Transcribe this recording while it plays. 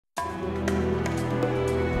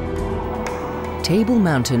Table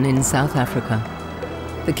Mountain in South Africa.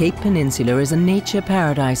 The Cape Peninsula is a nature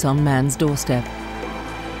paradise on man's doorstep.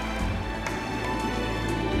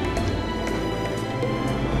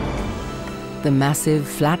 The massive,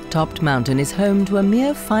 flat-topped mountain is home to a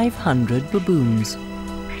mere 500 baboons.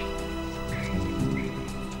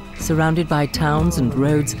 Surrounded by towns and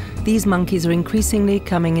roads, these monkeys are increasingly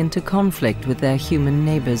coming into conflict with their human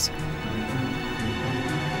neighbours.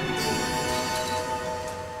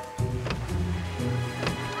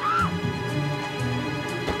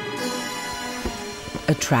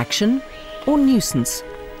 Attraction or nuisance?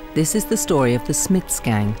 This is the story of the Smiths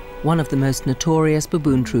gang, one of the most notorious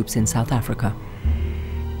baboon troops in South Africa.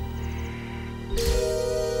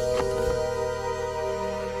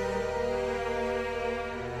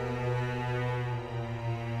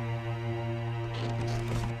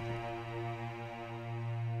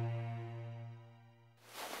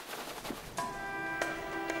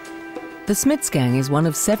 The Smiths gang is one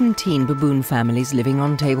of 17 baboon families living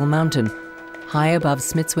on Table Mountain. High above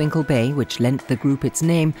Smitswinkle Bay, which lent the group its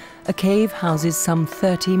name, a cave houses some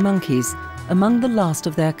 30 monkeys, among the last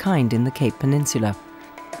of their kind in the Cape Peninsula.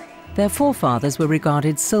 Their forefathers were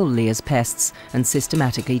regarded solely as pests and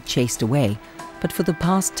systematically chased away, but for the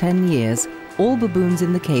past 10 years, all baboons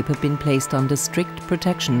in the Cape have been placed under strict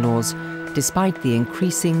protection laws, despite the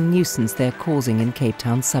increasing nuisance they're causing in Cape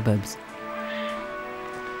Town's suburbs.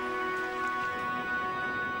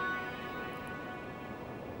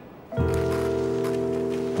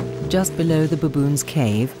 Just below the baboon's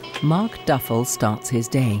cave, Mark Duffel starts his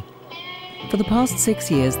day. For the past 6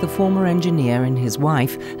 years, the former engineer and his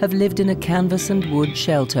wife have lived in a canvas and wood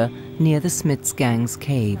shelter near the Smiths gang's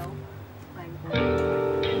cave.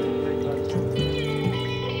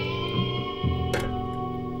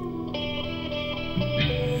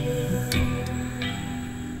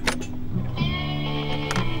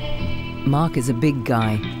 Mark is a big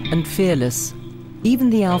guy and fearless. Even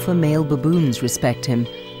the alpha male baboons respect him.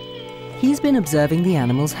 He's been observing the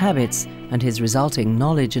animals' habits, and his resulting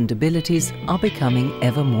knowledge and abilities are becoming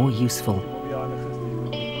ever more useful.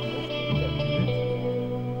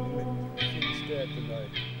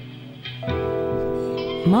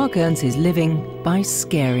 Mark earns his living by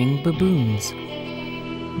scaring baboons.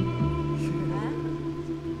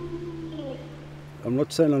 I'm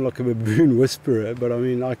not saying I'm like a baboon whisperer, but I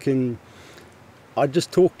mean, I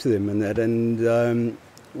just talk to them and that, and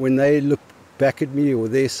when they look back at me or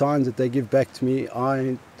their signs that they give back to me,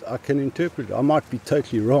 I can interpret it. I might be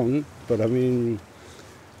totally wrong, but I mean,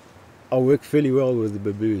 I work fairly well with the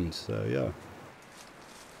baboons, so yeah.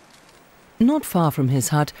 Not far from his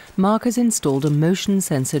hut, Mark has installed a motion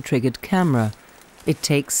sensor-triggered camera. It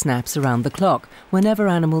takes snaps around the clock whenever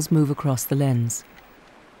animals move across the lens.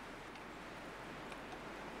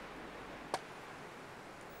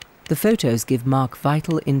 The photos give Mark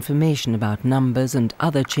vital information about numbers and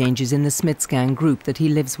other changes in the Smiths gang group that he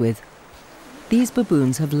lives with. These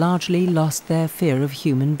baboons have largely lost their fear of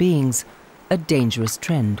human beings, a dangerous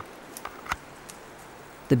trend.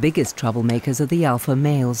 The biggest troublemakers are the alpha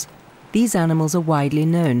males. These animals are widely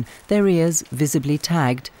known, their ears visibly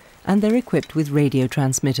tagged, and they're equipped with radio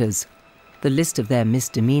transmitters. The list of their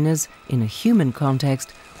misdemeanors, in a human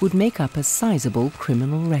context, would make up a sizable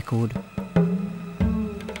criminal record.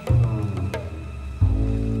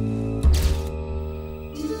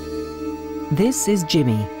 This is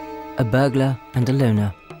Jimmy, a burglar and a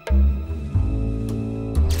loner.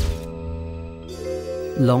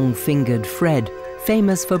 Long-fingered Fred,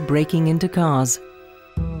 famous for breaking into cars.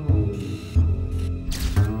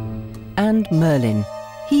 And Merlin,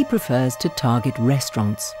 he prefers to target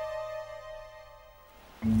restaurants.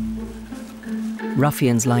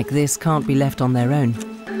 Ruffians like this can't be left on their own.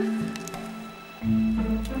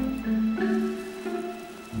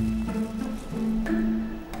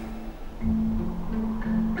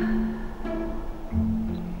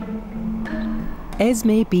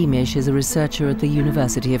 Esme Beamish is a researcher at the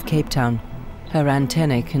University of Cape Town. Her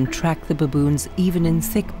antennae can track the baboons even in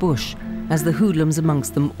thick bush, as the hoodlums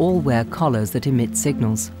amongst them all wear collars that emit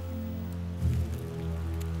signals.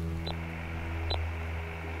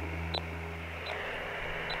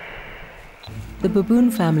 The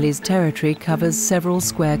baboon family's territory covers several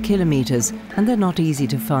square kilometers, and they're not easy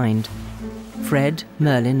to find. Fred,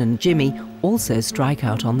 Merlin and Jimmy also strike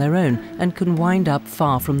out on their own and can wind up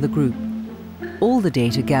far from the group. All the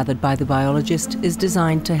data gathered by the biologist is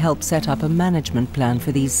designed to help set up a management plan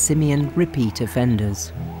for these simian repeat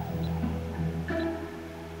offenders.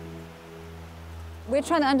 We're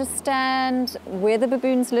trying to understand where the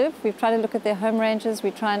baboons live. We've tried to look at their home ranges. We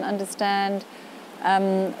try and understand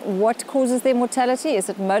what causes their mortality. Is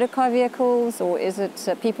it motor car vehicles or is it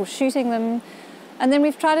people shooting them? And then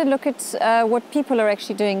we've tried to look at what people are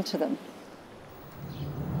actually doing to them.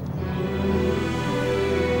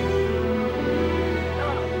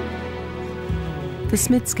 The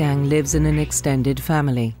Smiths gang lives in an extended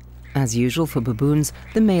family. As usual for baboons,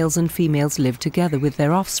 the males and females live together with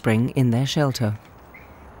their offspring in their shelter.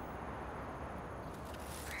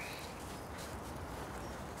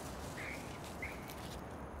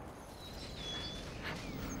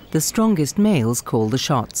 The strongest males call the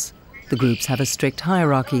shots. The groups have a strict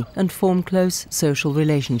hierarchy and form close social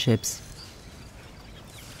relationships.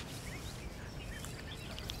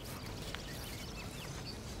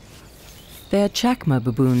 They're Chacma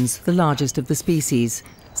baboons, the largest of the species.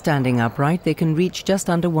 Standing upright, they can reach just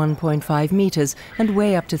under 1.5 meters and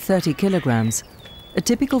weigh up to 30 kilograms. A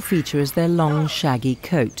typical feature is their long, shaggy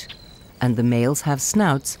coat. And the males have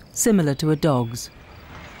snouts similar to a dog's.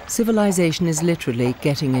 Civilization is literally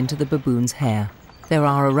getting into the baboon's hair. There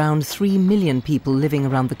are around 3 million people living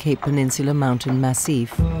around the Cape Peninsula mountain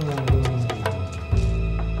massif.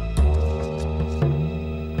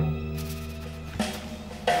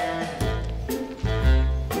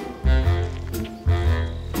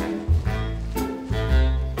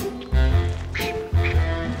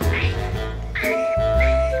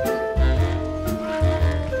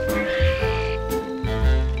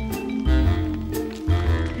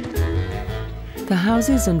 The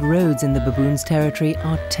houses and roads in the baboons' territory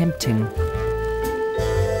are tempting.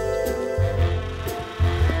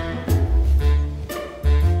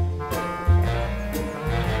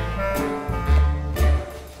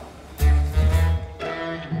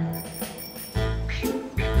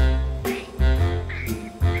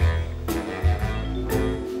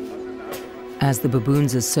 As the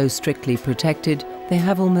baboons are so strictly protected, they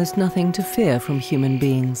have almost nothing to fear from human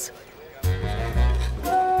beings.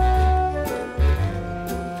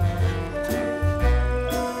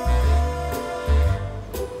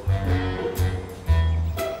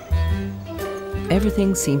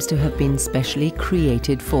 Everything seems to have been specially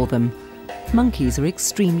created for them. Monkeys are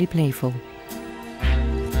extremely playful.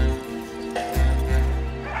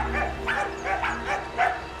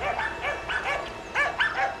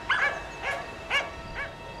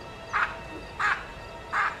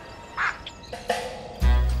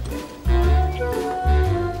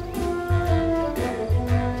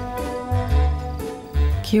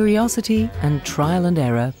 Curiosity and trial and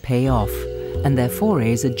error pay off, and their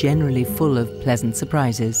forays are generally full of pleasant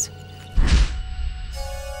surprises.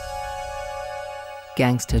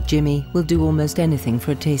 Gangster Jimmy will do almost anything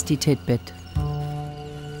for a tasty tidbit.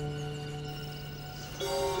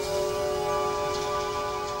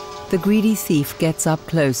 The greedy thief gets up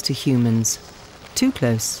close to humans. Too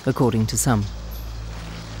close, according to some.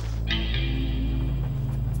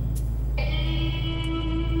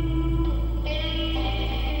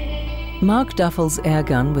 Mark Duffel's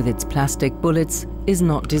airgun with its plastic bullets is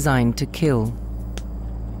not designed to kill.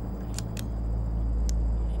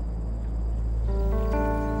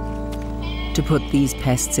 To put these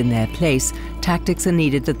pests in their place, tactics are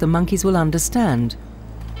needed that the monkeys will understand.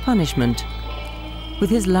 Punishment.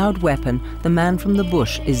 With his loud weapon, the man from the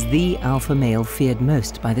bush is the alpha male feared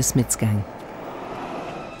most by the Smiths gang.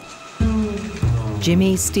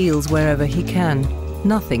 Jimmy steals wherever he can.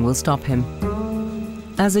 Nothing will stop him.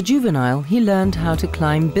 As a juvenile, he learned how to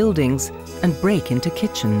climb buildings and break into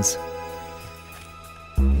kitchens.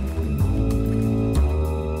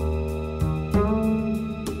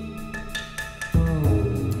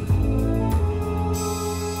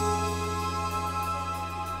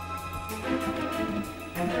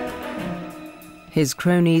 His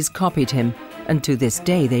cronies copied him, and to this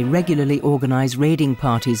day they regularly organize raiding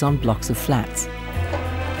parties on blocks of flats.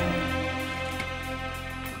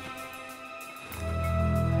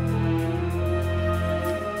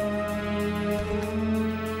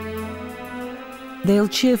 They'll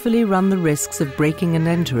cheerfully run the risks of breaking and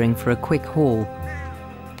entering for a quick haul.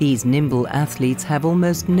 These nimble athletes have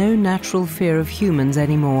almost no natural fear of humans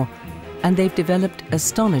anymore, and they've developed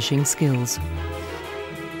astonishing skills.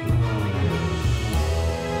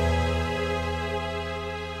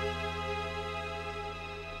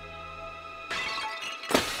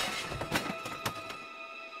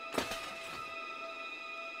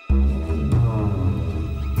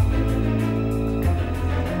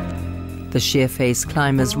 The sheer-faced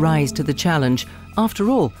climbers rise to the challenge. After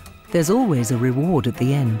all, there's always a reward at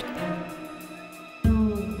the end.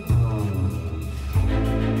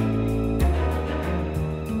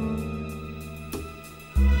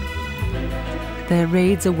 Their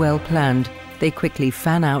raids are well planned. They quickly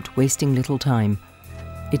fan out, wasting little time.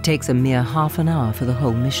 It takes a mere half an hour for the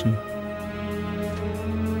whole mission.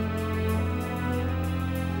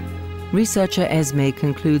 Researcher Esme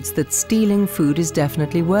concludes that stealing food is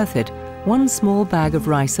definitely worth it. One small bag of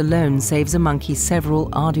rice alone saves a monkey several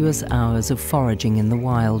arduous hours of foraging in the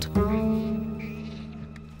wild.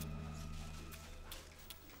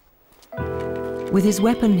 With his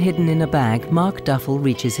weapon hidden in a bag, Mark Duffel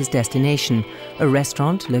reaches his destination, a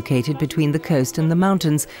restaurant located between the coast and the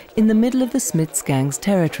mountains in the middle of the Smiths gang's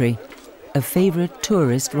territory, a favourite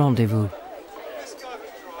tourist rendezvous.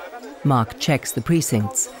 Mark checks the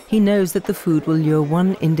precincts. He knows that the food will lure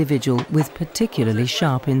one individual with particularly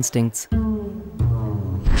sharp instincts.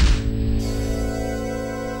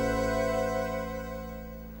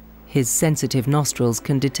 His sensitive nostrils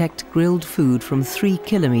can detect grilled food from 3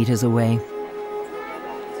 kilometres away.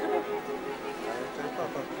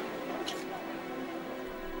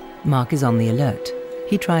 Mark is on the alert.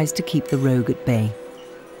 He tries to keep the rogue at bay.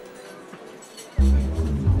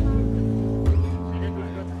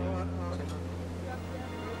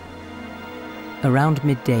 Around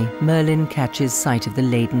midday, Merlin catches sight of the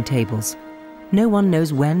laden tables. No one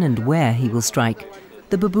knows when and where he will strike.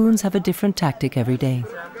 The baboons have a different tactic every day.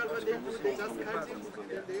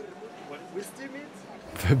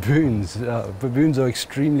 Baboons are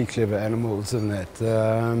extremely clever animals in that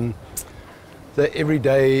every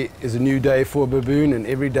day is a new day for a baboon, and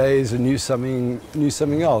every day is a new something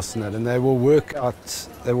else in that, and they will work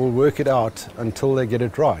it out until they get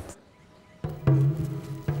it right.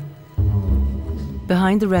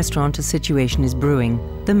 Behind the restaurant, a situation is brewing.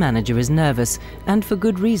 The manager is nervous, and for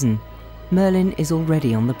good reason. Merlin is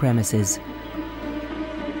already on the premises.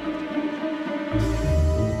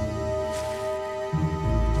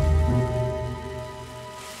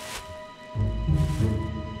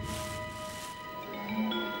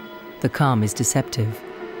 The calm is deceptive.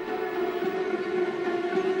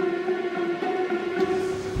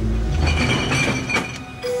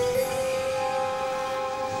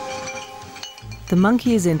 The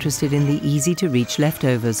monkey is interested in the easy-to-reach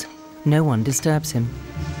leftovers. No one disturbs him.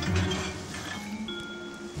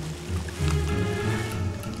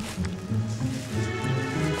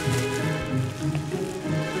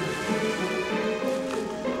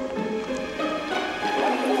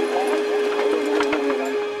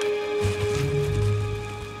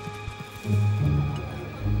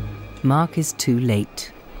 Mark is too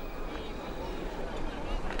late.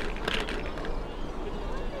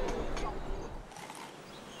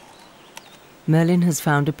 Merlin has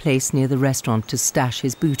found a place near the restaurant to stash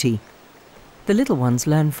his booty. The little ones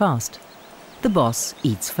learn fast. The boss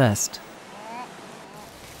eats first.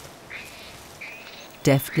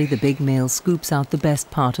 Deftly, the big male scoops out the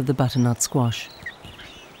best part of the butternut squash.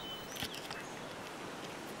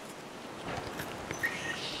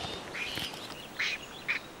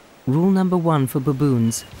 Rule number 1 for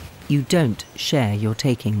baboons: you don't share your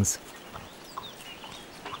takings.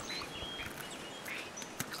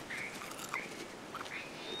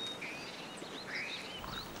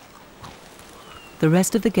 The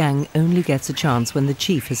rest of the gang only gets a chance when the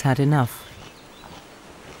chief has had enough.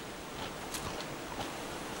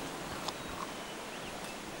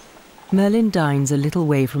 Merlin dines a little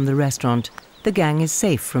way from the restaurant. The gang is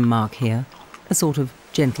safe from Mark here, a sort of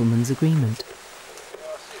gentleman's agreement.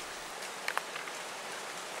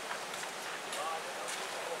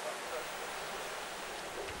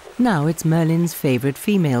 Now it's Merlin's favourite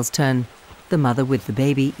female's turn. The mother with the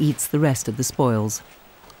baby eats the rest of the spoils.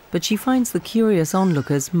 But she finds the curious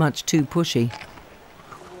onlookers much too pushy.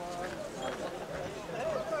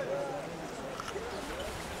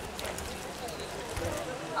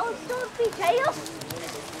 Oh, don't be chaos!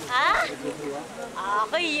 Huh?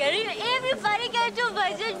 Everybody came to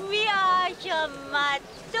visit me.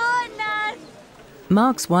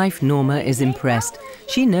 Mark's wife Norma is impressed.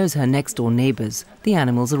 She knows her next-door neighbours. The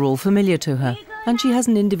animals are all familiar to her, and she has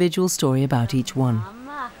an individual story about each one.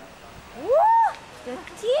 The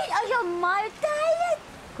teeth are your mouth.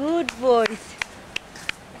 Good voice.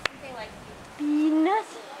 Penis,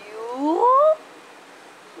 you?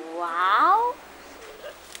 Wow.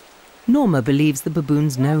 Norma believes the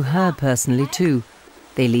baboons know her personally too.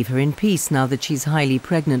 They leave her in peace now that she's highly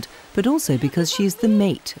pregnant, but also because she is the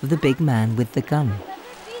mate of the big man with the gun.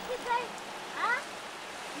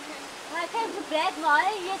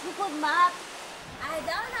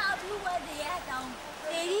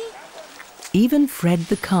 Even Fred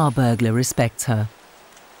the car burglar respects her.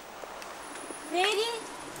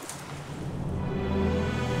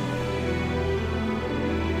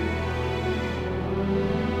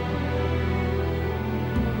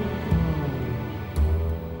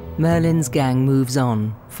 Merlin's gang moves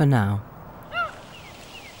on, for now.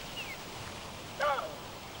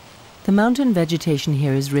 The mountain vegetation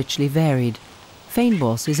here is richly varied.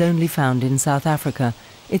 Fynbos is only found in South Africa.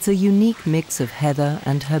 It's a unique mix of heather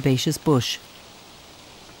and herbaceous bush.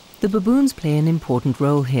 The baboons play an important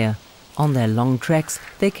role here. On their long treks,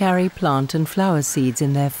 they carry plant and flower seeds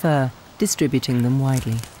in their fur, distributing them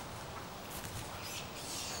widely.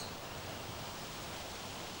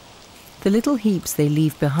 The little heaps they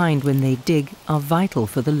leave behind when they dig are vital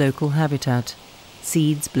for the local habitat.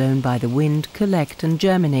 Seeds blown by the wind collect and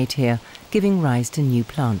germinate here, giving rise to new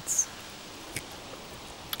plants.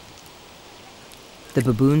 The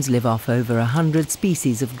baboons live off over 100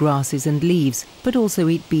 species of grasses and leaves, but also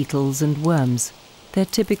eat beetles and worms. They're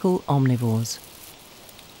typical omnivores.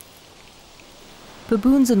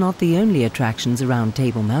 Baboons are not the only attractions around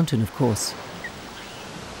Table Mountain, of course.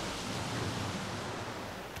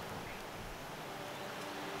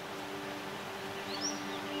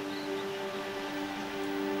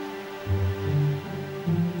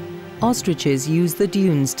 Ostriches use the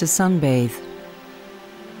dunes to sunbathe.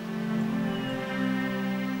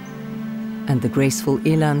 And the graceful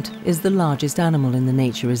eland is the largest animal in the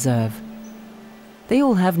nature reserve. They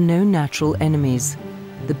all have no natural enemies.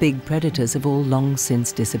 The big predators have all long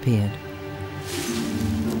since disappeared.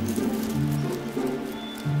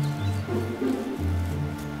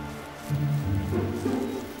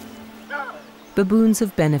 Baboons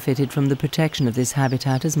have benefited from the protection of this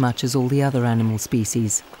habitat as much as all the other animal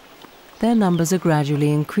species. Their numbers are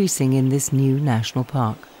gradually increasing in this new national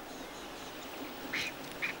park.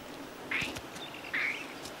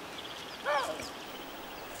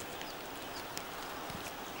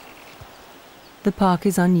 The park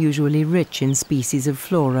is unusually rich in species of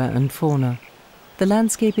flora and fauna. The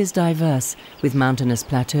landscape is diverse, with mountainous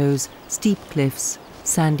plateaus, steep cliffs,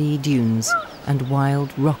 sandy dunes, and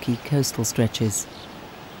wild, rocky coastal stretches.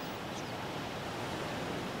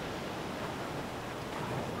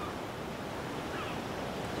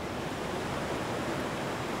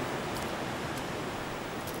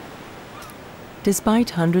 Despite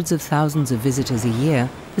hundreds of thousands of visitors a year,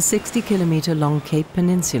 the 60-kilometre-long Cape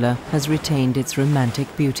Peninsula has retained its romantic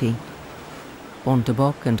beauty.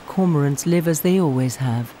 Bontebok and cormorants live as they always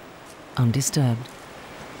have, undisturbed.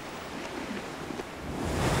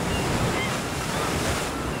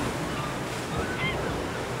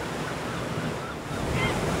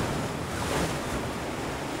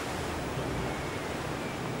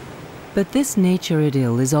 But this nature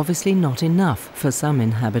idyll is obviously not enough for some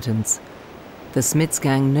inhabitants. The Smiths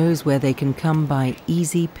gang knows where they can come by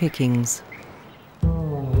easy pickings.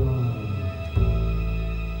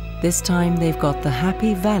 This time they've got the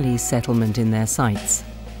Happy Valley settlement in their sights.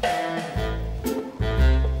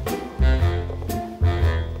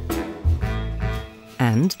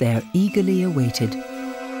 And they're eagerly awaited.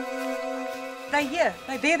 They're here.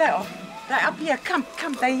 There they are. They're up here. Come,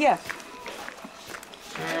 they're here.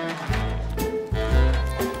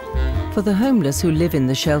 For the homeless who live in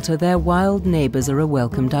the shelter, their wild neighbours are a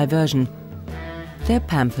welcome diversion. They're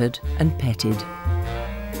pampered and petted.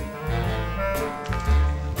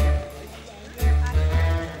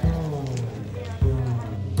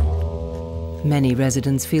 Many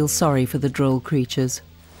residents feel sorry for the droll creatures.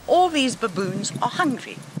 All these baboons are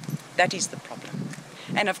hungry. That is the problem.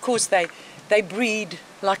 And of course they breed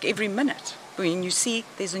like every minute. When you see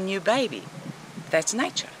there's a new baby, that's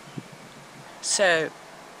nature. So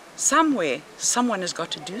somewhere, someone has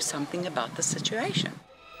got to do something about the situation.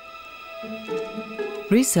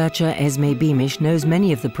 Researcher Esme Beamish knows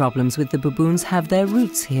many of the problems with the baboons have their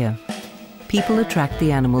roots here. People attract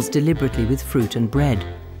the animals deliberately with fruit and bread,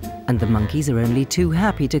 and the monkeys are only too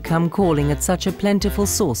happy to come calling at such a plentiful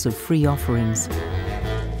source of free offerings.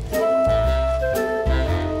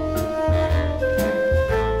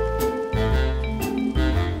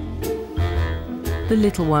 The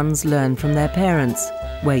little ones learn from their parents.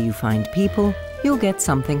 Where you find people, you'll get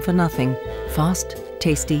something for nothing. Fast,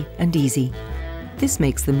 tasty, and easy. This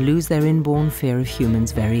makes them lose their inborn fear of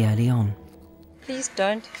humans very early on. Please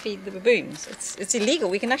don't feed the baboons. It's illegal.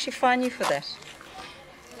 We can actually fine you for that.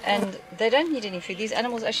 And they don't need any food. These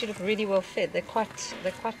animals actually look really well fed. They're quite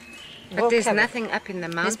But there's nothing up in the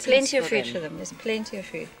mountains. There's plenty of food for them. There's plenty of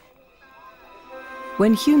food.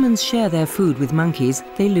 When humans share their food with monkeys,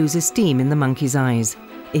 they lose esteem in the monkeys' eyes.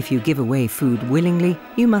 If you give away food willingly,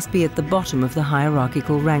 you must be at the bottom of the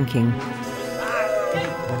hierarchical ranking.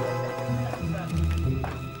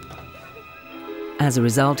 As a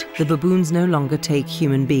result, the baboons no longer take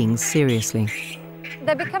human beings seriously.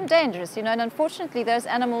 They become dangerous, you know, and unfortunately those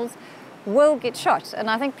animals will get shot. And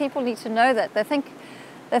I think people need to know that. They think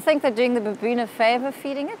they're doing the baboon a favor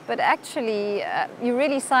feeding it, but actually you're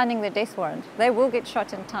really signing their death warrant. They will get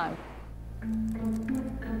shot in time.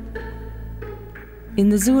 In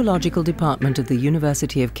the zoological department of the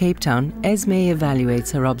University of Cape Town, Esme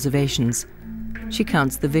evaluates her observations. She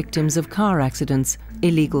counts the victims of car accidents,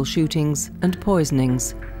 illegal shootings and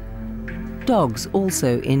poisonings. Dogs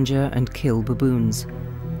also injure and kill baboons.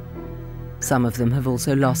 Some of them have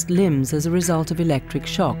also lost limbs as a result of electric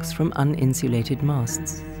shocks from uninsulated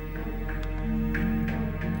masts.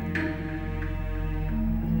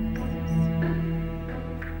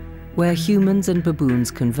 Where humans and baboons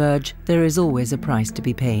converge, there is always a price to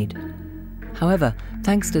be paid. However,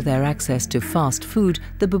 thanks to their access to fast food,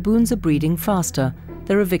 the baboons are breeding faster.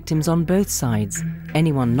 There are victims on both sides.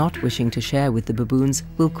 Anyone not wishing to share with the baboons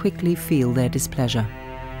will quickly feel their displeasure.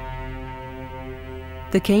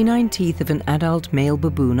 The canine teeth of an adult male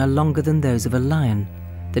baboon are longer than those of a lion.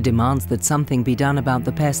 The demands that something be done about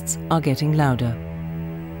the pests are getting louder.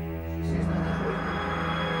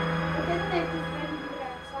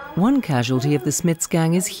 One casualty of the Smiths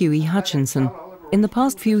gang is Huey Hutchinson. In the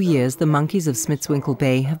past few years, the monkeys of Smithswinkle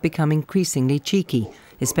Bay have become increasingly cheeky,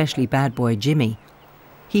 especially bad boy Jimmy.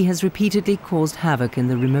 He has repeatedly caused havoc in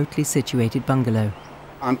the remotely situated bungalow.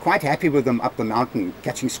 I'm quite happy with them up the mountain,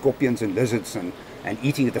 catching scorpions and lizards and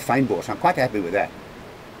eating at the fynbos. I'm quite happy with that.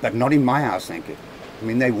 But not in my house, thank you. I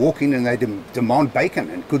mean, they walk in and they demand bacon,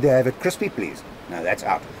 and could they have it crispy, please? No, that's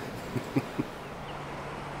out.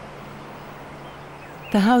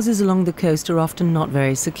 The houses along the coast are often not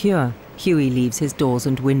very secure. Huey leaves his doors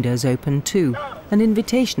and windows open too, an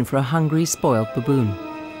invitation for a hungry, spoiled baboon.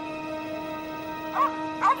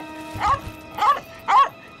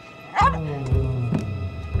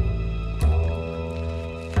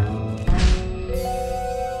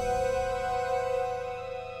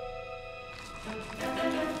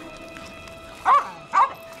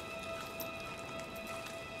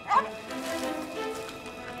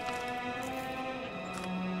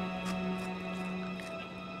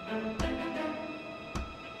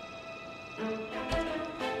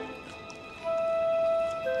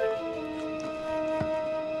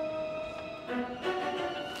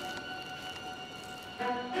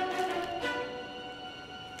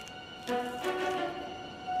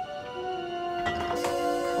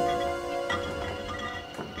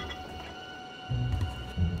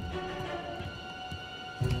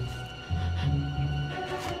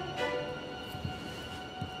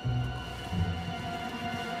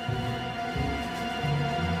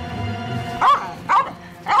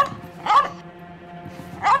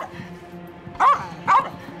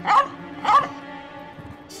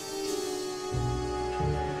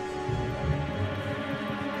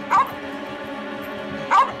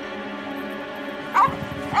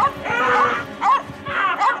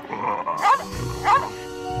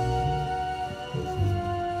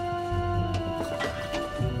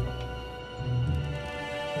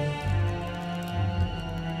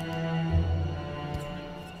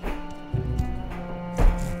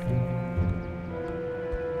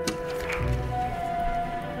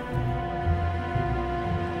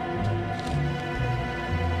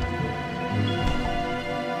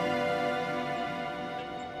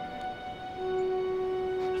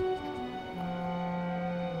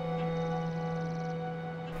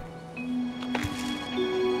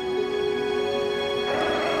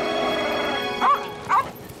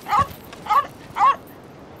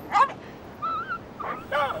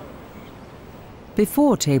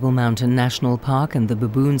 Before Table Mountain National Park and the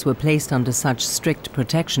baboons were placed under such strict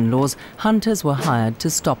protection laws, hunters were hired to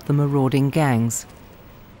stop the marauding gangs.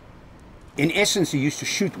 In essence, he used to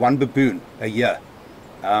shoot one baboon a year.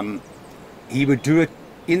 He would do it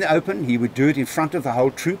in the open, he would do it in front of the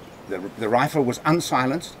whole troop. The rifle was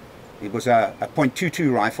unsilenced. It was a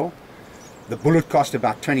 .22 rifle. The bullet cost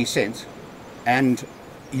about 20 cents. And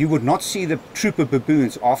you would not see the troop of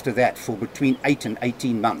baboons after that for between 8 and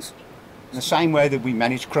 18 months. The same way that we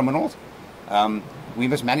manage criminals, we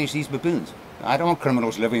must manage these baboons. I don't want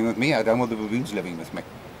criminals living with me, I don't want the baboons living with me.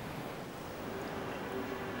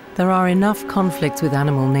 There are enough conflicts with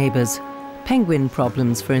animal neighbours. Penguin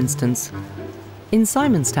problems, for instance. In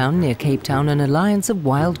Simonstown, near Cape Town, an alliance of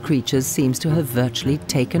wild creatures seems to have virtually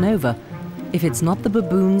taken over. If it's not the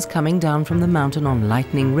baboons coming down from the mountain on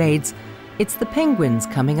lightning raids, it's the penguins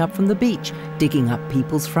coming up from the beach, digging up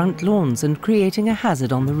people's front lawns and creating a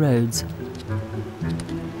hazard on the roads.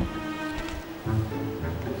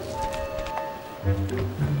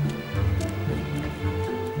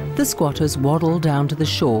 The squatters waddle down to the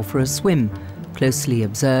shore for a swim, closely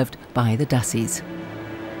observed by the Dussies.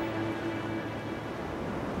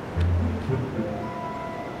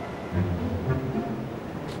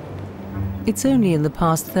 It's only in the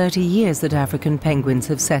past 30 years that African penguins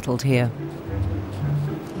have settled here.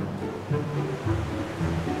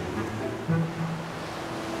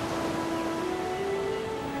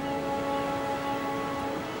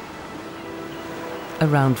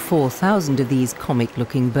 Around 4,000 of these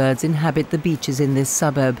comic-looking birds inhabit the beaches in this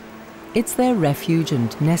suburb. It's their refuge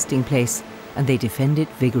and nesting place, and they defend it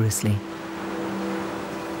vigorously.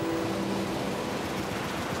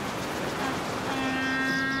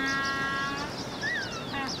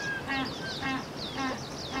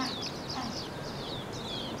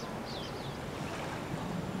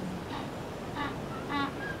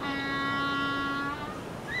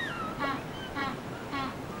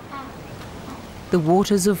 The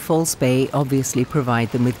waters of False Bay obviously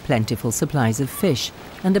provide them with plentiful supplies of fish,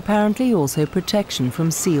 and apparently also protection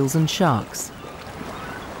from seals and sharks.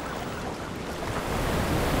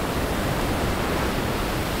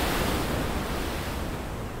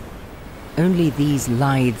 Only these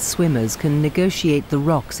lithe swimmers can negotiate the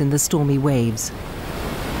rocks in the stormy waves.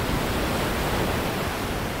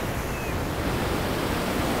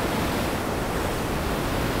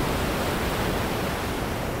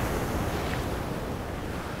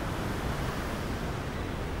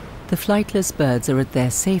 The flightless birds are at their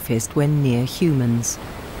safest when near humans.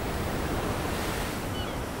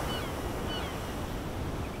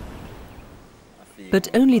 But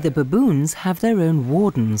only the baboons have their own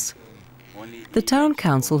wardens. The town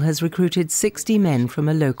council has recruited 60 men from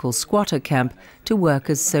a local squatter camp to work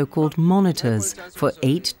as so-called monitors for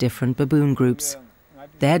 8 different baboon groups.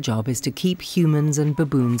 Their job is to keep humans and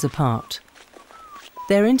baboons apart.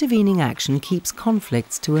 Their intervening action keeps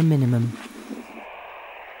conflicts to a minimum.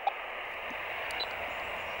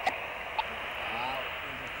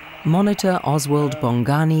 Monitor Oswald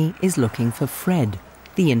Bongani is looking for Fred,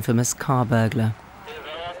 the infamous car burglar.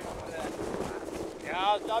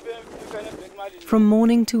 From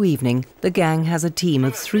morning to evening, the gang has a team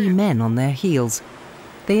of 3 men on their heels.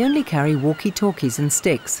 They only carry walkie-talkies and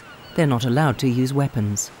sticks. They're not allowed to use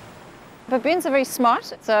weapons. Baboons are very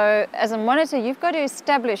smart, so as a monitor you've got to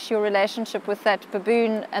establish your relationship with that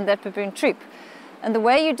baboon and that baboon troop. And the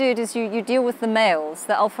way you do it is you deal with the males,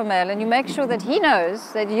 the alpha male, and you make sure that he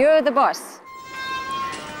knows that you're the boss.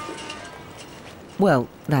 Well,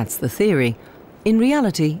 that's the theory. In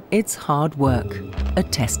reality, it's hard work, a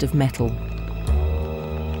test of mettle.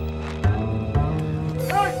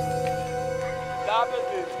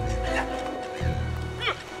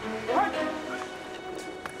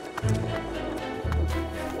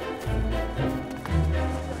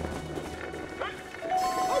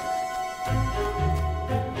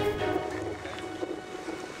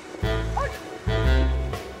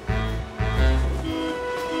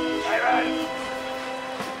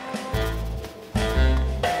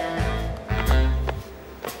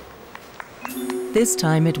 This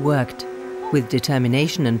time it worked. With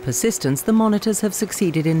determination and persistence, the monitors have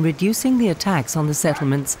succeeded in reducing the attacks on the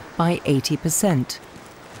settlements by 80%.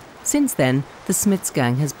 Since then, the Smiths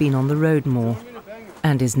gang has been on the road more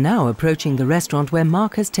and is now approaching the restaurant where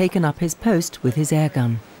Mark has taken up his post with his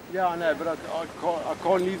airgun. Yeah, I know, but I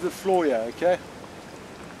can't leave the floor here, okay?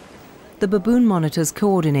 The baboon monitors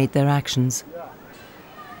coordinate their actions.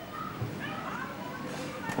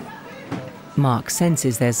 Mark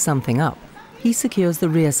senses there's something up. He secures the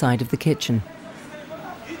rear side of the kitchen.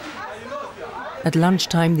 At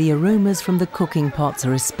lunchtime, the aromas from the cooking pots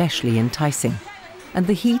are especially enticing, and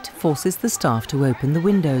the heat forces the staff to open the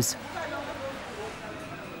windows.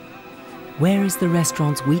 Where is the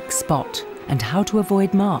restaurant's weak spot, and how to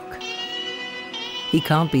avoid Mark? He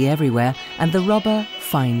can't be everywhere, and the robber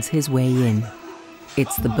finds his way in.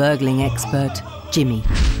 It's the burgling expert, Jimmy.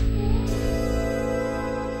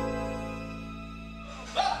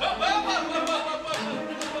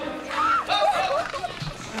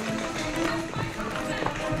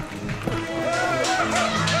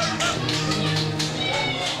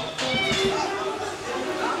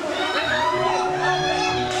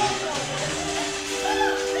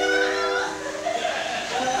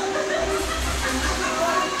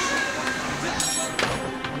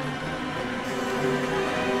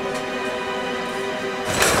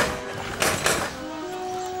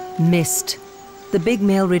 Missed. The big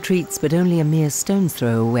male retreats, but only a mere stone's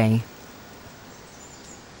throw away.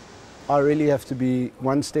 I really have to be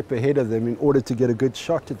one step ahead of them in order to get a good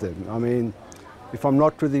shot at them. I mean, if I'm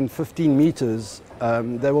not within 15 meters,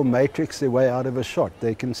 they will matrix their way out of a shot.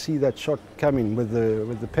 They can see that shot coming with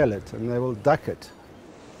the pellet, and they will duck it.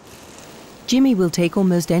 Jimmy will take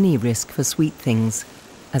almost any risk for sweet things.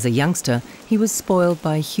 As a youngster, he was spoiled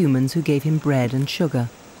by humans who gave him bread and sugar.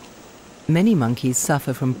 Many monkeys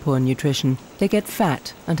suffer from poor nutrition. They get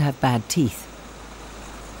fat and have bad teeth.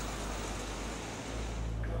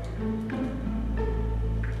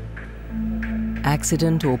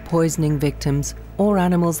 Accident or poisoning victims, or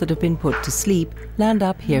animals that have been put to sleep, land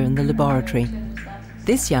up here in the laboratory.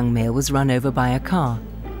 This young male was run over by a car.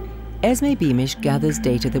 Esme Beamish gathers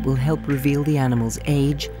data that will help reveal the animal's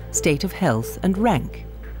age, state of health, and rank.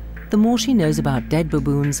 The more she knows about dead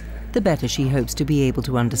baboons, the better she hopes to be able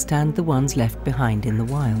to understand the ones left behind in the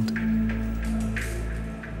wild.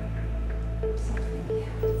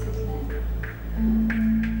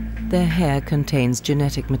 Their hair contains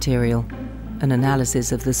genetic material. An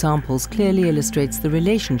analysis of the samples clearly illustrates the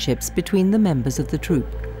relationships between the members of the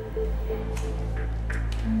troop.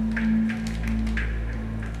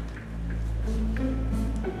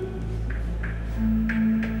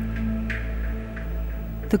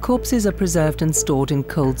 The corpses are preserved and stored in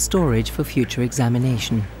cold storage for future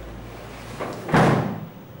examination.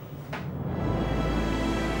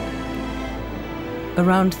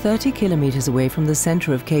 Around 30 kilometers away from the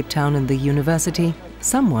center of Cape Town and the university,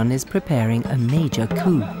 someone is preparing a major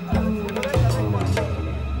coup.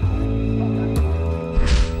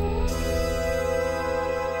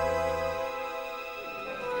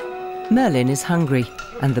 Merlin is hungry,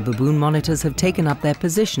 and the baboon monitors have taken up their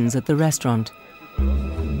positions at the restaurant.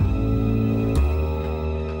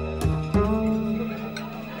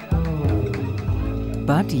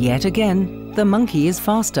 But yet again, the monkey is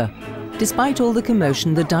faster. Despite all the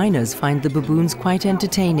commotion, the diners find the baboons quite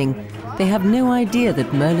entertaining. They have no idea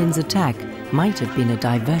that Merlin's attack might have been a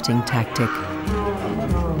diverting tactic.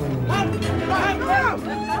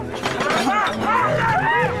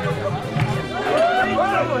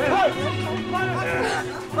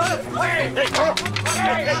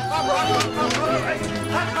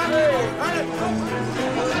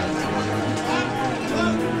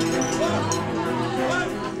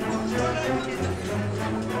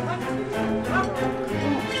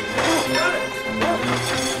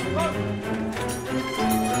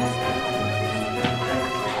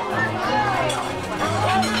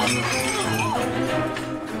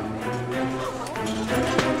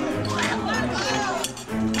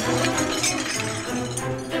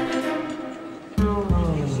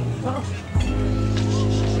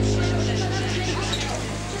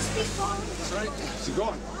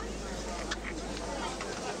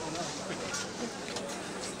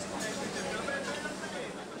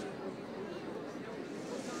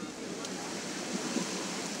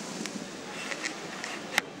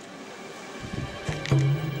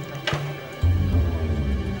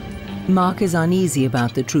 Mark is uneasy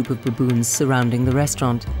about the troop of baboons surrounding the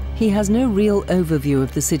restaurant. He has no real overview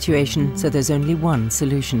of the situation, so there's only one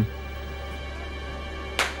solution.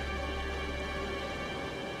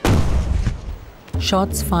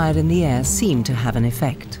 Shots fired in the air seem to have an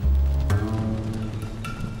effect.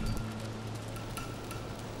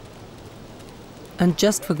 And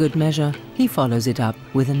just for good measure, he follows it up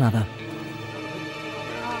with another.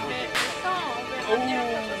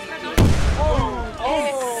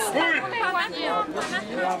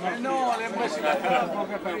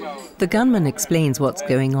 The gunman explains what's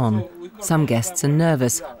going on. Some guests are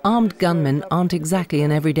nervous. Armed gunmen aren't exactly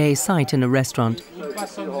an everyday sight in a restaurant. All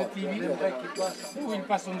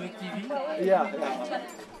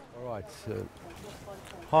right.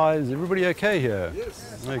 Hi, is everybody okay here?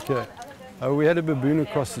 Yes. Okay. We had a baboon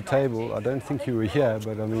across the table. I don't think you were here,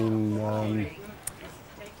 but I mean...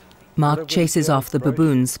 Mark chases off the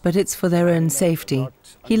baboons, but it's for their own safety.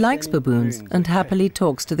 He likes baboons and happily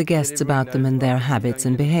talks to the guests about them and their habits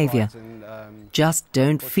and behavior. Just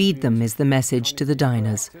don't feed them is the message to the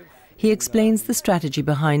diners. He explains the strategy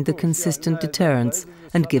behind the consistent deterrence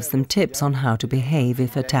and gives them tips on how to behave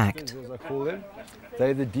if attacked.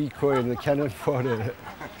 They're the decoy and the cannon fodder.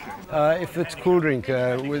 If it's cool drink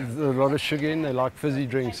with a lot of sugar in, they like fizzy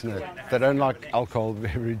drinks in it. They don't like alcohol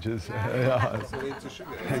beverages.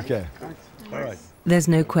 Okay. All right. There's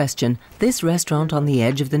no question, this restaurant on the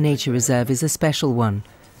edge of the nature reserve is a special one.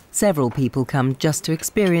 Several people come just to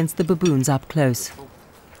experience the baboons up close.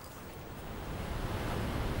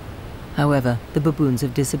 However, the baboons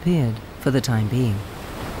have disappeared for the time being.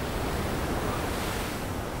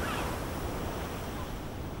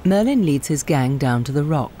 Merlin leads his gang down to the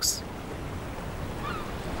rocks.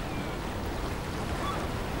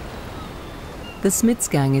 The Smiths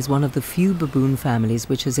gang is one of the few baboon families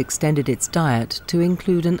which has extended its diet to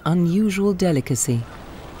include an unusual delicacy.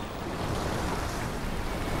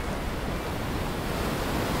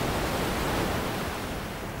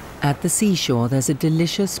 At the seashore, there's a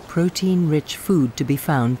delicious protein-rich food to be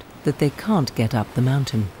found that they can't get up the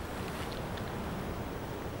mountain.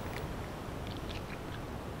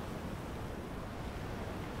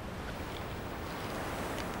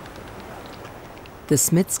 The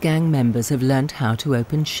Smiths gang members have learnt how to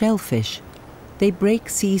open shellfish. They break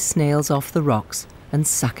sea snails off the rocks and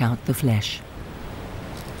suck out the flesh.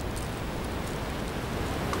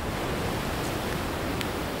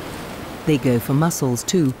 They go for mussels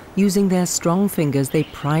too. Using their strong fingers, they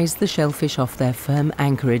prise the shellfish off their firm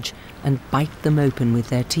anchorage and bite them open with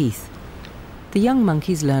their teeth. The young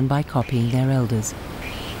monkeys learn by copying their elders.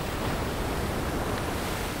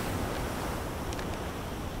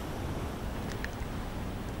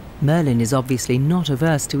 Merlin is obviously not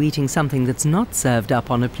averse to eating something that's not served up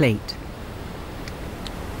on a plate.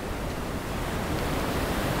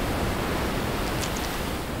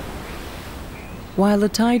 While the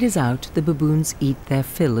tide is out, the baboons eat their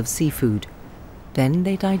fill of seafood. Then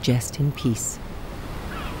they digest in peace.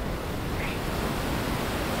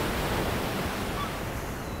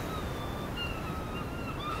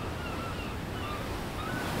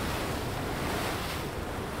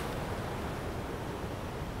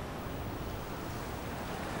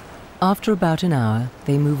 After about an hour,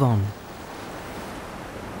 they move on.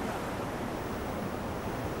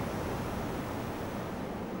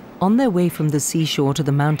 On their way from the seashore to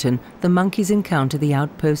the mountain, the monkeys encounter the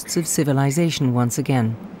outposts of civilization once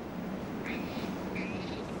again.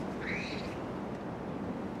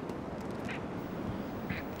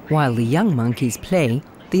 While the young monkeys play,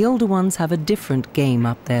 the older ones have a different game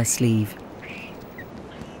up their sleeve.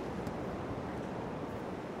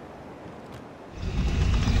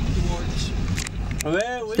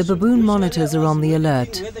 The baboon monitors are on the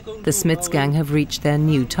alert. The Smiths gang have reached their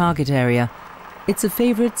new target area. It's a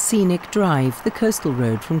favourite scenic drive, the coastal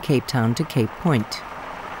road from Cape Town to Cape Point.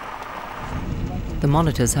 The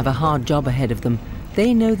monitors have a hard job ahead of them.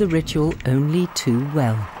 They know the ritual only too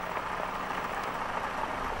well.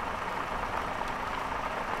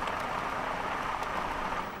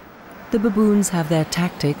 The baboons have their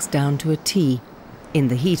tactics down to a T. In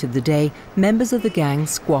the heat of the day, members of the gang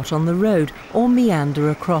squat on the road or meander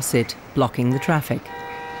across it, blocking the traffic.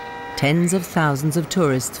 Tens of thousands of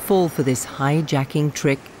tourists fall for this hijacking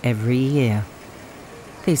trick every year.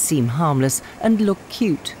 They seem harmless and look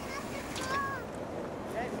cute.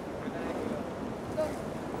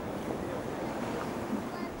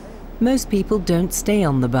 Most people don't stay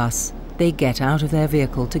on the bus. They get out of their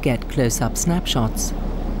vehicle to get close-up snapshots.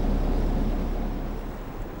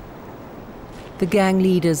 The gang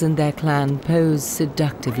leaders and their clan pose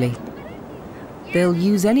seductively. They'll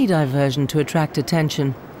use any diversion to attract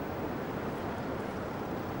attention.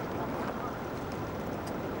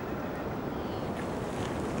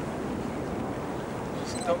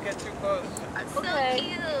 Don't get too close. That's so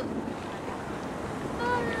cute.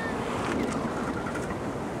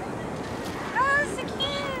 Oh, so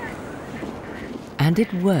cute. And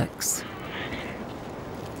it works.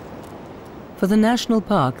 For the national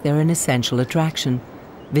park, they're an essential attraction.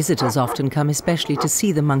 Visitors often come especially to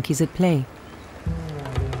see the monkeys at play.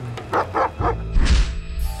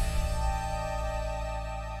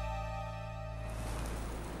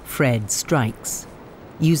 Fred strikes.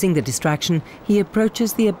 Using the distraction, he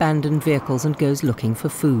approaches the abandoned vehicles and goes looking for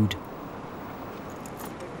food.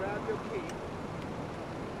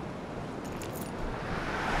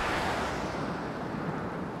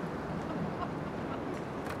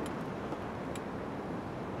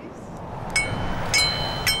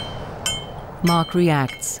 Mark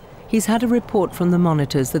reacts. He's had a report from the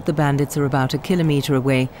monitors that the bandits are about 1 kilometre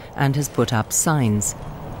away and has put up signs.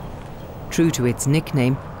 True to its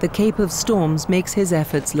nickname, the Cape of Storms makes his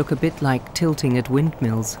efforts look a bit like tilting at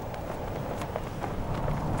windmills.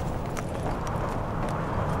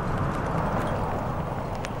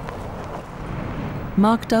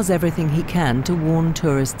 Mark does everything he can to warn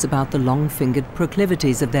tourists about the long-fingered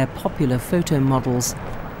proclivities of their popular photo models.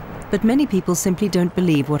 But many people simply don't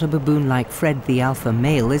believe what a baboon like Fred the alpha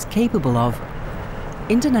male is capable of.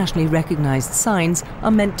 Internationally recognized signs are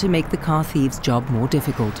meant to make the car thieves' job more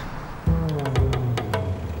difficult.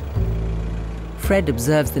 Fred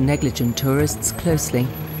observes the negligent tourists closely.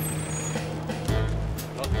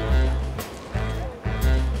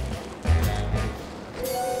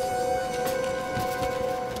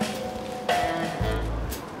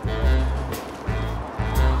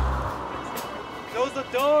 Close the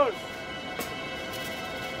doors.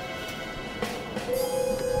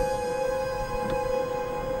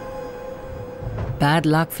 Bad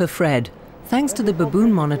luck for Fred. Thanks to the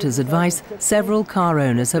baboon monitor's advice, several car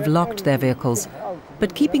owners have locked their vehicles.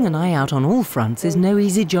 But keeping an eye out on all fronts is no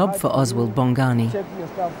easy job for Oswald Bongani.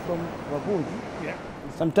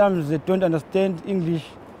 Sometimes they don't understand English.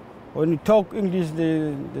 When you talk English,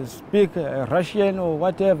 they speak Russian or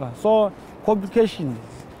whatever. So communication,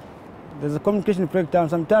 there's a communication breakdown.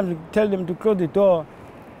 Sometimes you tell them to close the door,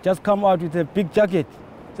 just come out with a big jacket.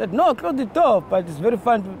 Said, no, close the door, but it's very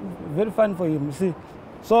fun for him, you see.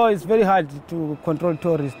 So it's very hard to control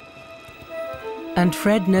tourists. And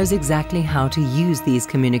Fred knows exactly how to use these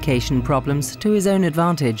communication problems to his own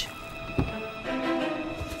advantage.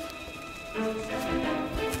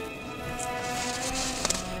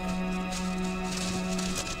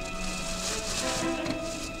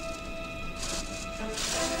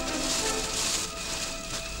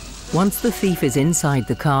 Once the thief is inside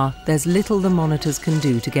the car, there's little the monitors can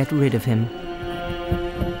do to get rid of him.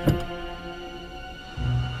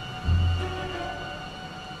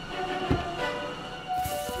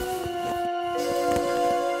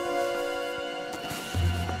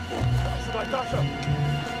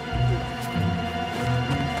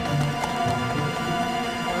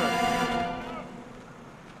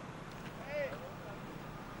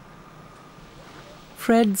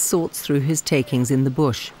 Fred sorts through his takings in the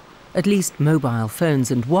bush. At least mobile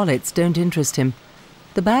phones and wallets don't interest him.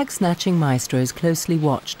 The bag-snatching maestro is closely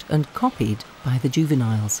watched and copied by the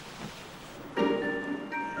juveniles.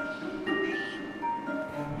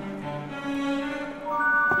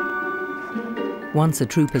 Once a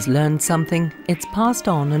troop has learned something, it's passed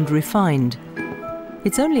on and refined.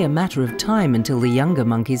 It's only a matter of time until the younger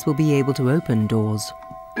monkeys will be able to open doors.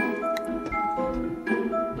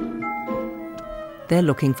 They're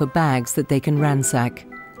looking for bags that they can ransack,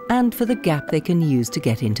 and for the gap they can use to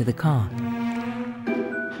get into the car.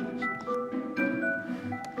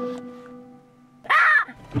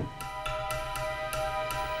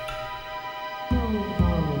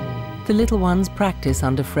 The little ones practice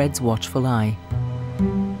under Fred's watchful eye.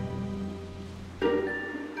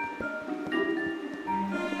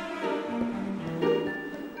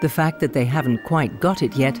 The fact that they haven't quite got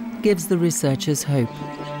it yet gives the researchers hope.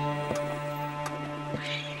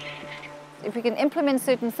 If we can implement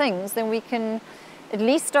certain things, then we can at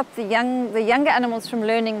least stop the younger animals from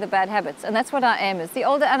learning the bad habits. And that's what our aim is. The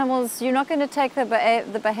older animals, you're not going to take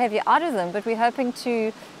the behavior out of them, but we're hoping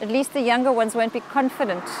to, at least the younger ones won't be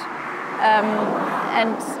confident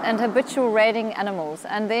and habitual raiding animals.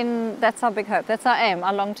 And then that's our big hope. That's our aim,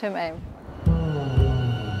 our long-term aim.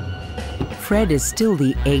 Fred is still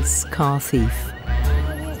the ace car thief.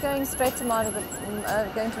 He's going straight to raid at the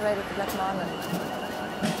Black Marlin.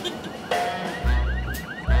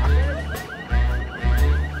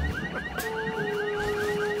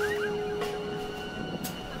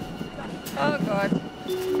 Oh God.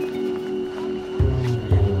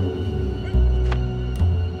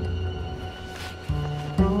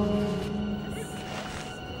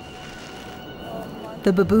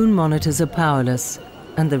 The baboon monitors are powerless,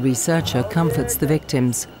 and the researcher comforts the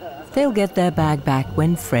victims. They'll get their bag back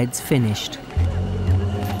when Fred's finished.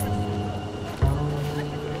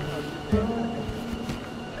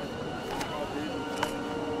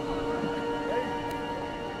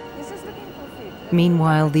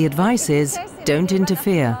 Meanwhile, the advice is, don't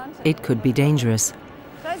interfere. It could be dangerous.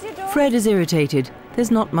 Fred is irritated.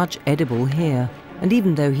 There's not much edible here. And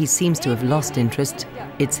even though he seems to have lost interest,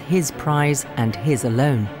 it's his prize and his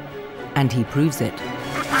alone. And he proves it.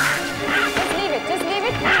 Just leave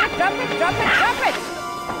it, drop it, drop it, drop it.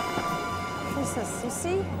 Jesus, you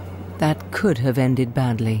see? That could have ended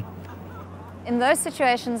badly. In those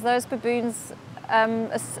situations, those baboons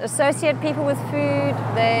associate people with food,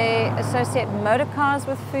 they associate motor cars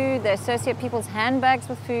with food, they associate people's handbags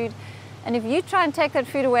with food. And if you try and take that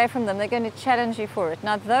food away from them, they're going to challenge you for it.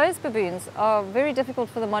 Now, those baboons are very difficult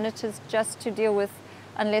for the monitors just to deal with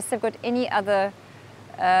unless they've got any other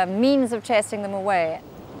means of chasing them away.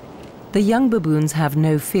 The young baboons have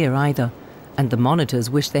no fear either, and the monitors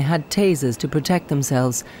wish they had tasers to protect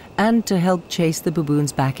themselves and to help chase the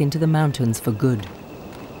baboons back into the mountains for good.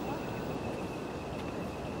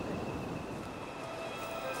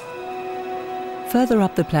 Further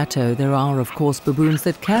up the plateau, there are, of course, baboons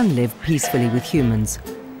that can live peacefully with humans.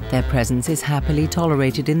 Their presence is happily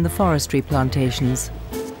tolerated in the forestry plantations.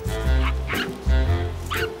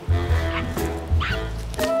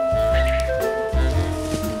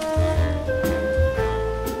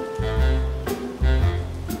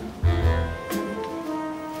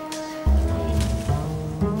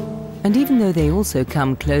 And even though they also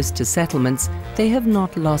come close to settlements, they have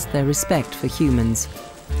not lost their respect for humans.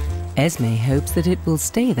 Esme hopes that it will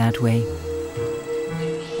stay that way.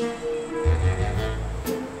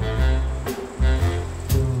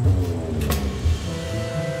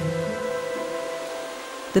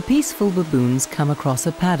 The peaceful baboons come across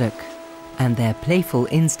a paddock, and their playful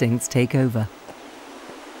instincts take over.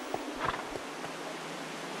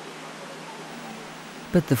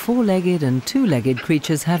 But the four-legged and two-legged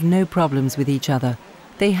creatures have no problems with each other.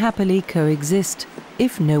 They happily coexist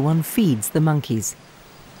if no one feeds the monkeys.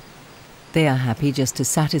 They are happy just to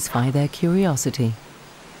satisfy their curiosity.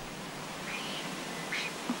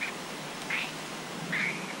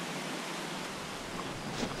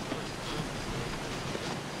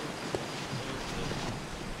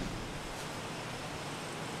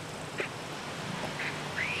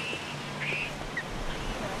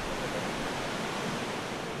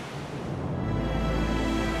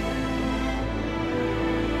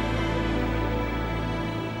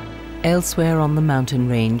 Elsewhere on the mountain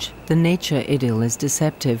range, the nature idyll is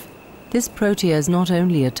deceptive. This protea is not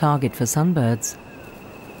only a target for sunbirds.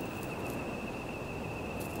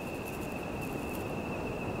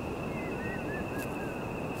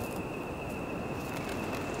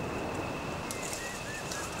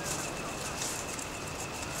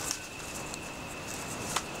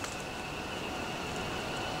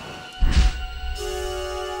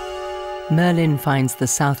 Merlin finds the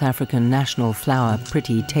South African national flower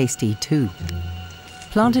pretty tasty too.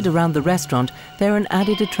 Planted around the restaurant, they're an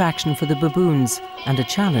added attraction for the baboons and a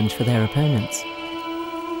challenge for their opponents.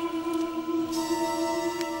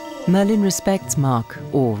 Merlin respects Mark,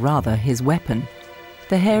 or rather his weapon.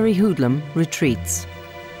 The hairy hoodlum retreats.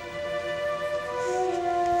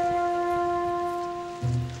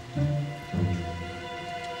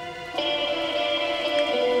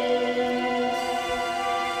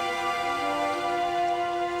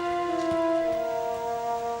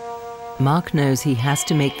 Mark knows he has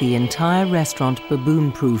to make the entire restaurant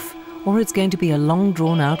baboon-proof, or it's going to be a long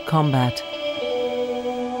drawn-out combat.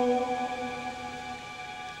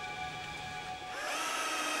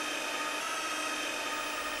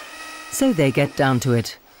 So they get down to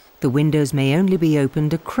it. The windows may only be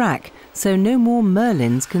opened a crack, so no more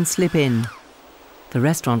Merlins can slip in. The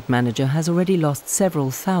restaurant manager has already lost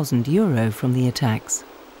several €1,000 from the attacks.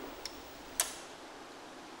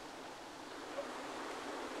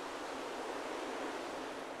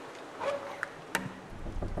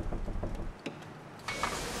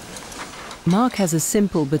 Mark has a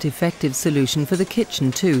simple but effective solution for the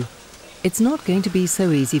kitchen too. It's not going to be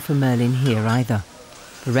so easy for Merlin here either.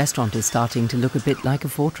 The restaurant is starting to look a bit like a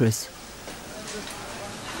fortress.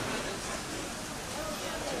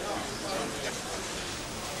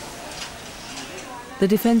 The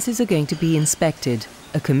defences are going to be inspected.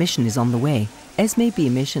 A commission is on the way. Esme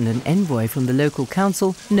Beamish and an envoy from the local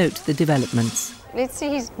council note the developments. Let's see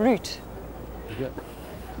his route.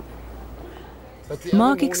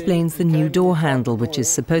 Mark explains the new door handle, which is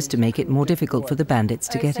supposed to make it more difficult for the bandits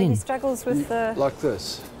to get so in. He struggles with the... Like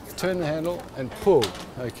this. Turn the handle and pull,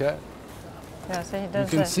 okay? Yeah, so he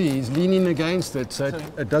does You can see he's leaning against it so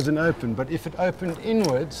it doesn't open. But if it opened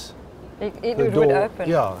inwards, it the would door, open.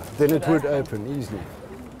 Yeah, then it would open easily.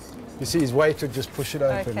 You see his weight would just push it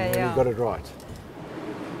open Okay, and yeah. he got it right.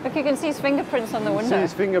 Look, you can see his fingerprints on the You window. see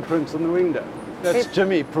his fingerprints on the window. That's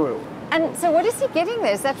Jimmy Pruill. And so what is he getting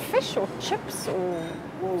there? Is that fish or chips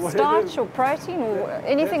or starch or protein or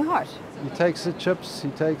anything hot? He takes the chips, he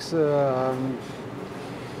takes I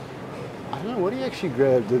don't know what he actually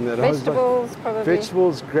grabbed in that. Vegetables, probably.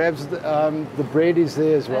 Vegetables, grabs the bread is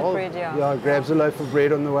there as well. Bread, yeah. Yeah, grabs a loaf of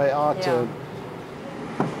bread on the way out. Yeah.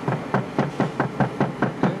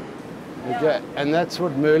 Okay, and that's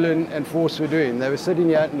what Merlin and Force were doing. They were sitting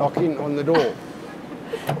here knocking on the door.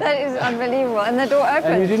 That is unbelievable. And the door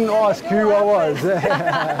opened. And you didn't ask who I was.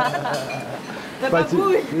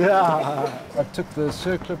 Yeah, I took the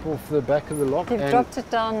circlip off the back of the lock. You've and dropped it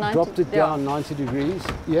down 90 dropped it down 90 degrees.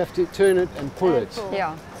 You have to turn it and pull it.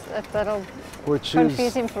 Yeah, that'll Which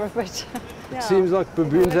confuse him for a bit. It seems like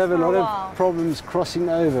baboons have a lot of problems crossing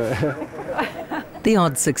over. The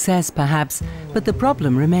odd success, perhaps, but the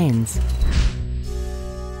problem remains.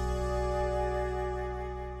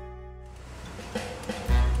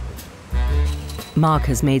 Mark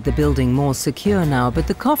has made the building more secure now, but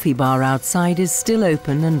the coffee bar outside is still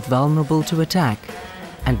open and vulnerable to attack.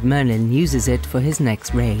 And Merlin uses it for his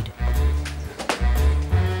next raid.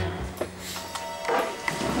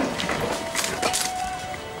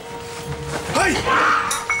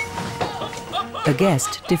 A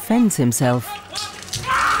guest defends himself.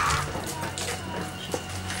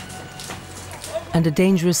 And a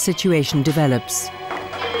dangerous situation develops.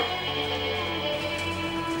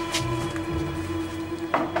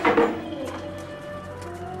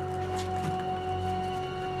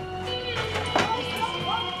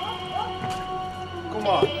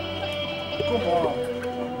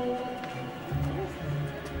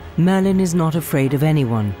 Merlin is not afraid of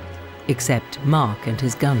anyone, except Mark and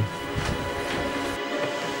his gun.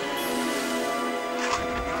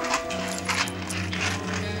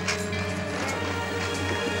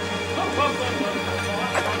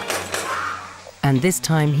 And this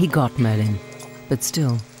time he got Merlin, but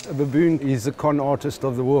still. A baboon is a con artist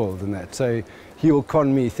of the world and that, so he will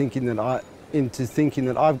con me into thinking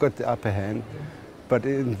that I've got the upper hand. But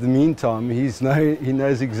in the meantime, he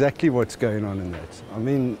knows exactly what's going on in that. I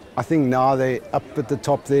mean, I think now they're up at the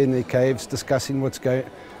top there in their caves discussing the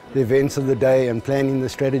events of the day and planning the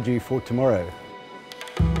strategy for tomorrow.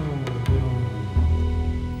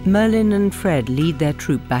 Merlin and Fred lead their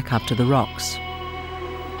troop back up to the rocks.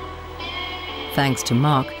 Thanks to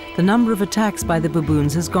Mark, the number of attacks by the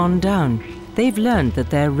baboons has gone down. They've learned that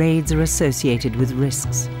their raids are associated with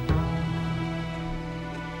risks.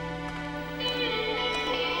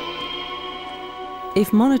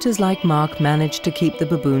 If monitors like Mark manage to keep the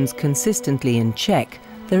baboons consistently in check,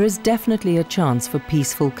 there is definitely a chance for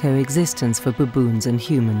peaceful coexistence for baboons and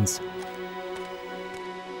humans.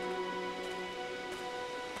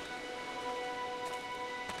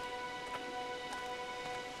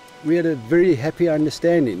 We had a very happy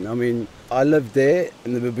understanding. I mean, I lived there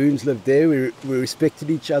and the baboons lived there. We respected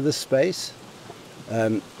each other's space.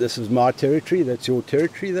 This is my territory, that's your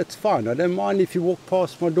territory, that's fine. I don't mind if you walk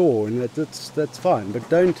past my door, and that's fine. But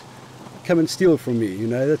don't come and steal from me, you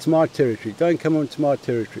know, that's my territory. Don't come onto my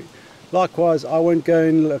territory. Likewise, I won't go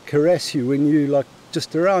and harass you when you're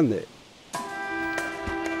just around there.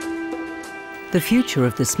 The future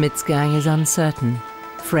of the Smiths gang is uncertain.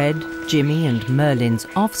 Fred, Jimmy and Merlin's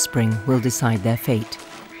offspring will decide their fate.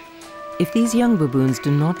 If these young baboons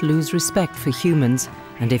do not lose respect for humans,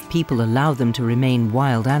 and if people allow them to remain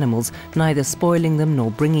wild animals, neither spoiling them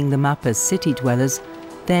nor bringing them up as city dwellers,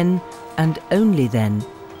 then, and only then,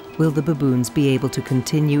 will the baboons be able to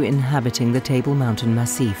continue inhabiting the Table Mountain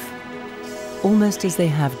Massif, almost as they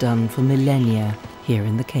have done for millennia here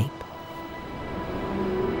in the Cape.